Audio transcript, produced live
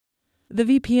The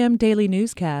VPM Daily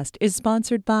Newscast is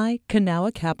sponsored by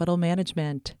Kanawha Capital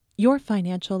Management. Your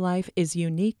financial life is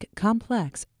unique,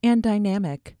 complex, and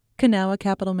dynamic. Kanawha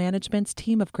Capital Management's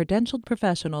team of credentialed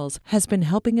professionals has been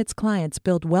helping its clients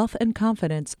build wealth and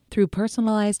confidence through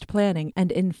personalized planning and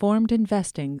informed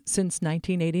investing since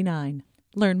 1989.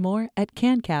 Learn more at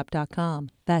cancap.com.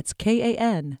 That's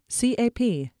KANCAP.com.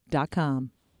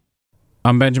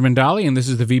 I'm Benjamin Daly, and this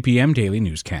is the VPM Daily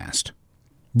Newscast.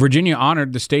 Virginia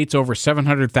honored the state's over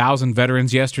 700,000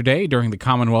 veterans yesterday during the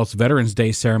Commonwealth's Veterans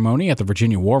Day ceremony at the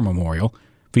Virginia War Memorial.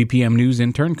 VPM News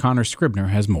intern Connor Scribner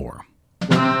has more.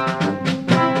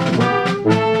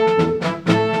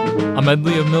 A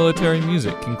medley of military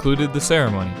music concluded the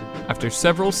ceremony after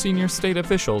several senior state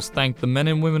officials thanked the men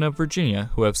and women of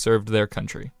Virginia who have served their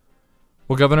country.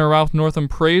 While Governor Ralph Northam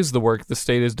praised the work the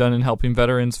state has done in helping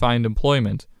veterans find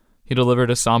employment, he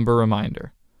delivered a somber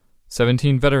reminder.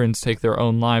 17 veterans take their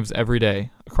own lives every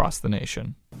day across the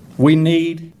nation. We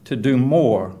need to do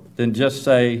more than just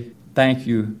say thank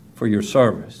you for your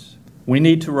service. We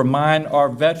need to remind our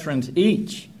veterans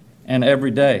each and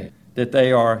every day that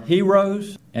they are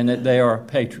heroes and that they are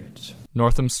patriots.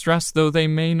 Northam stressed though they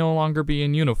may no longer be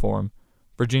in uniform,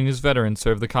 Virginia's veterans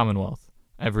serve the Commonwealth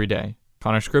every day.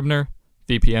 Connor Scribner,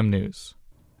 VPM News.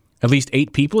 At least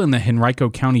 8 people in the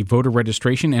Henrico County Voter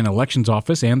Registration and Elections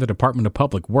Office and the Department of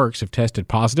Public Works have tested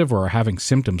positive or are having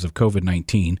symptoms of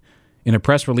COVID-19. In a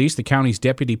press release, the county's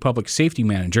deputy public safety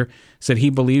manager said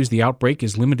he believes the outbreak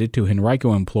is limited to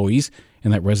Henrico employees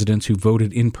and that residents who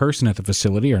voted in person at the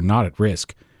facility are not at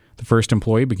risk. The first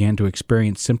employee began to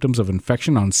experience symptoms of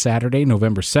infection on Saturday,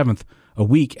 November 7th, a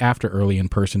week after early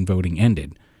in-person voting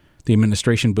ended. The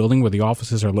administration building where the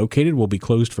offices are located will be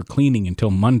closed for cleaning until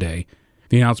Monday.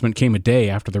 The announcement came a day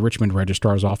after the Richmond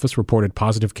Registrar's Office reported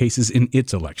positive cases in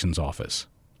its elections office.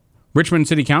 Richmond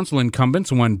City Council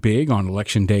incumbents won big on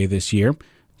Election Day this year.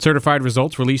 Certified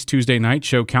results released Tuesday night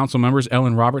show council members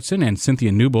Ellen Robertson and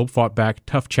Cynthia Newbold fought back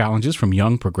tough challenges from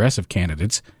young progressive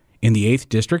candidates. In the 8th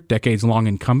District, decades-long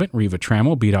incumbent Reva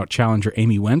Trammell beat out challenger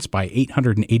Amy Wentz by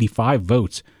 885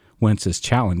 votes. Wentz has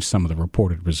challenged some of the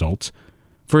reported results.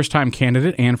 First-time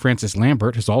candidate Anne Francis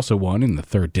Lambert has also won in the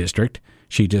 3rd District.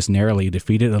 She just narrowly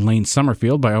defeated Elaine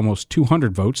Summerfield by almost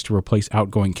 200 votes to replace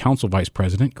outgoing Council Vice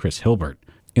President Chris Hilbert.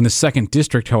 In the 2nd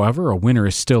District, however, a winner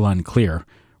is still unclear.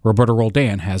 Roberta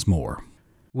Roldan has more.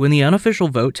 When the unofficial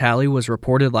vote tally was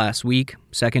reported last week,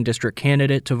 2nd District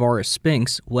candidate Tavares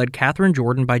Spinks led Catherine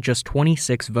Jordan by just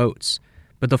 26 votes.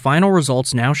 But the final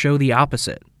results now show the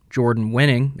opposite, Jordan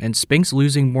winning and Spinks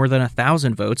losing more than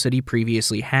 1,000 votes that he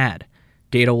previously had.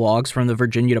 Data logs from the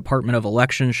Virginia Department of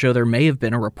Elections show there may have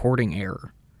been a reporting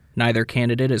error. Neither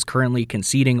candidate is currently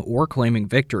conceding or claiming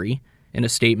victory. In a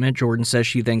statement, Jordan says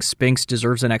she thinks Spinks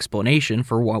deserves an explanation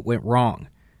for what went wrong.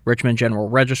 Richmond General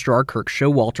Registrar Kirk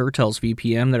Showalter tells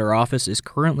VPM that her office is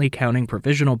currently counting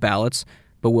provisional ballots,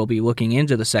 but will be looking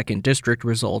into the 2nd District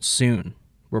results soon.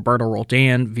 Roberta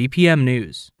Roldan, VPM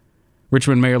News.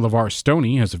 Richmond Mayor LeVar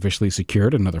Stoney has officially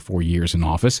secured another 4 years in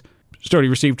office. Stoney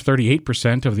received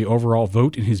 38% of the overall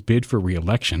vote in his bid for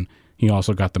re-election. He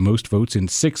also got the most votes in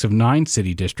 6 of 9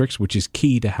 city districts, which is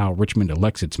key to how Richmond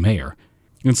elects its mayor.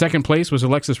 In second place was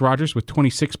Alexis Rogers with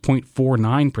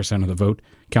 26.49% of the vote.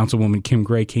 Councilwoman Kim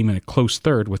Gray came in a close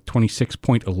third with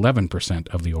 26.11%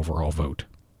 of the overall vote.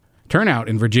 Turnout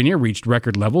in Virginia reached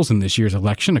record levels in this year's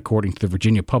election, according to the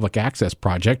Virginia Public Access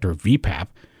Project, or VPAP.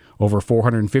 Over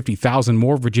 450,000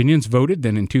 more Virginians voted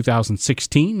than in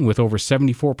 2016, with over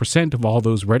 74% of all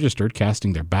those registered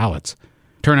casting their ballots.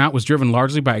 Turnout was driven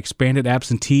largely by expanded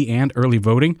absentee and early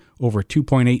voting, over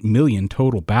 2.8 million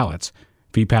total ballots.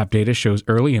 VPAP data shows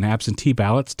early and absentee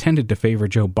ballots tended to favor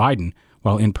Joe Biden,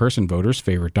 while in-person voters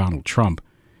favored Donald Trump.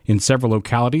 In several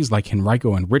localities like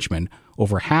Henrico and Richmond,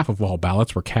 over half of all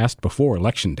ballots were cast before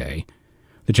Election Day.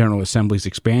 The General Assembly's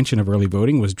expansion of early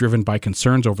voting was driven by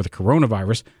concerns over the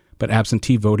coronavirus, but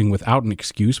absentee voting without an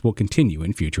excuse will continue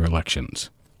in future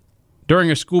elections. During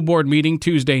a school board meeting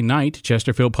Tuesday night,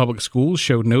 Chesterfield Public Schools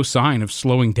showed no sign of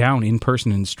slowing down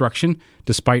in-person instruction,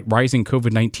 despite rising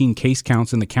COVID-19 case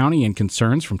counts in the county and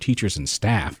concerns from teachers and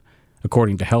staff.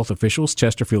 According to health officials,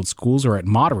 Chesterfield schools are at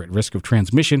moderate risk of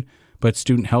transmission, but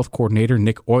Student Health Coordinator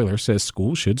Nick Euler says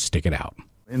schools should stick it out.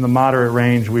 In the moderate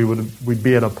range, we'd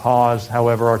be at a pause.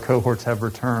 However, our cohorts have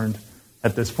returned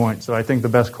at this point. So I think the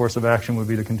best course of action would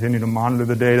be to continue to monitor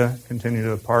the data, continue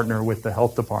to partner with the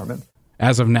health department.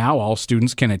 As of now, all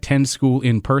students can attend school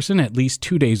in person at least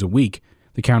 2 days a week.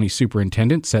 The county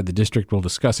superintendent said the district will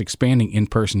discuss expanding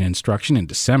in-person instruction in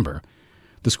December.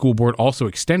 The school board also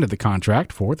extended the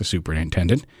contract for the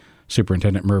superintendent.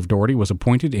 Superintendent Merv Doherty was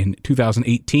appointed in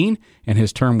 2018, and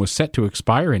his term was set to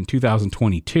expire in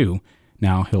 2022.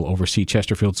 Now he'll oversee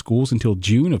Chesterfield schools until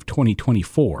June of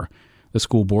 2024. The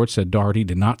school board said Doherty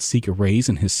did not seek a raise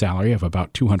in his salary of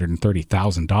about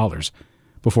 $230,000.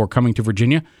 Before coming to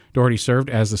Virginia, Doherty served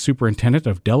as the superintendent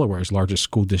of Delaware's largest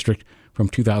school district from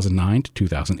 2009 to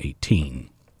 2018.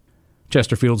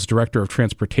 Chesterfield's Director of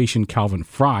Transportation, Calvin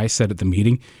Fry, said at the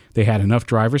meeting they had enough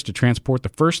drivers to transport the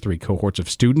first 3 cohorts of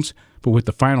students, but with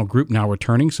the final group now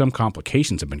returning, some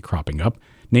complications have been cropping up,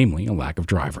 namely a lack of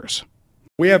drivers.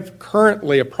 We have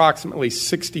currently approximately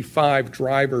 65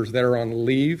 drivers that are on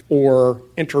leave or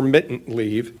intermittent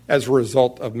leave as a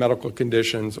result of medical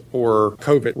conditions or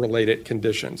COVID-related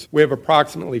conditions. We have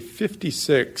approximately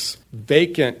 56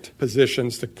 vacant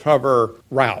positions to cover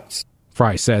routes.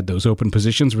 Fry said those open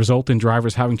positions result in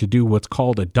drivers having to do what's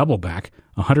called a double back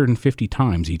 150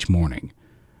 times each morning.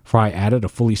 Fry added a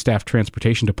fully staffed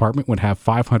transportation department would have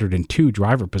 502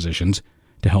 driver positions.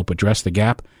 To help address the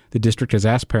gap, the district has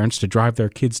asked parents to drive their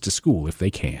kids to school if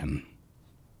they can.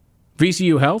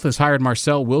 VCU Health has hired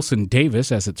Marcelle Wilson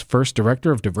Davis as its first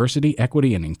Director of Diversity,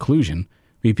 Equity, and Inclusion.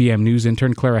 VPM News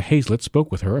intern Clara Hazlett spoke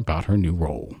with her about her new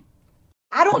role.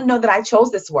 I don't know that I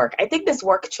chose this work. I think this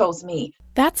work chose me.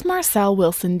 That's Marcelle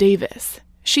Wilson Davis.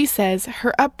 She says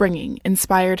her upbringing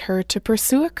inspired her to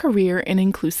pursue a career in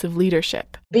inclusive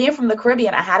leadership. Being from the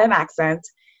Caribbean, I had an accent.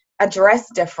 I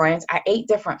dressed different. I ate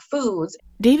different foods.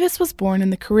 Davis was born in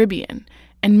the Caribbean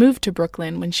and moved to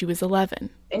Brooklyn when she was 11.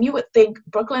 And you would think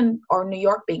Brooklyn or New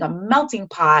York being a melting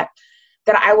pot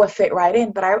that I would fit right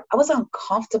in, but I was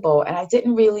uncomfortable and I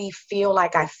didn't really feel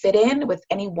like I fit in with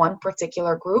any one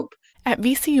particular group. At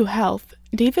VCU Health,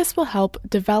 Davis will help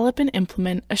develop and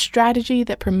implement a strategy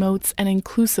that promotes an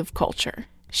inclusive culture.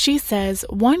 She says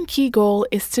one key goal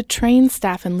is to train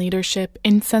staff and leadership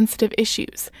in sensitive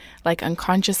issues like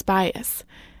unconscious bias.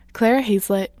 Clara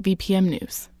Hazlett, VPM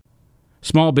News.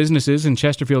 Small businesses in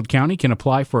Chesterfield County can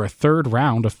apply for a third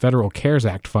round of federal CARES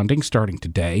Act funding starting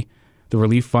today. The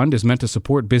relief fund is meant to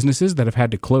support businesses that have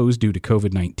had to close due to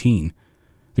COVID-19.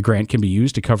 The grant can be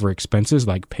used to cover expenses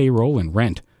like payroll and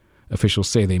rent. Officials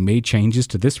say they made changes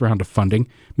to this round of funding,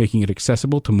 making it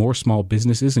accessible to more small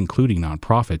businesses, including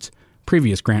nonprofits.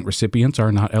 Previous grant recipients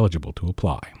are not eligible to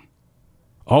apply.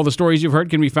 All the stories you've heard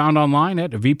can be found online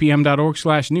at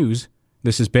vpm.org/news.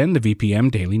 This has been the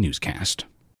VPM Daily Newscast.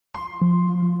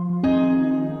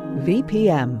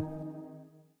 VPM.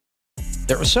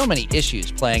 There are so many issues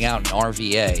playing out in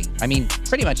RVA. I mean,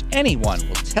 pretty much anyone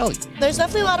will tell you. There's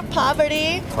definitely a lot of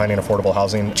poverty. Finding affordable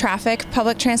housing. Traffic,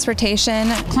 public transportation.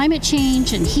 Climate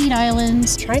change and heat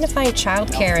islands. Trying to find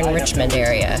childcare in Richmond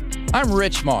area. I'm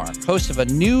Rich Marr, host of a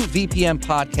new VPM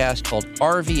podcast called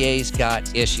RVA's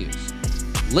Got Issues.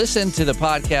 Listen to the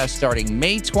podcast starting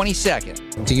May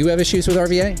 22nd. Do you have issues with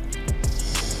RVA?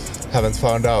 Haven't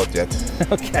found out yet.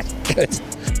 Okay, good.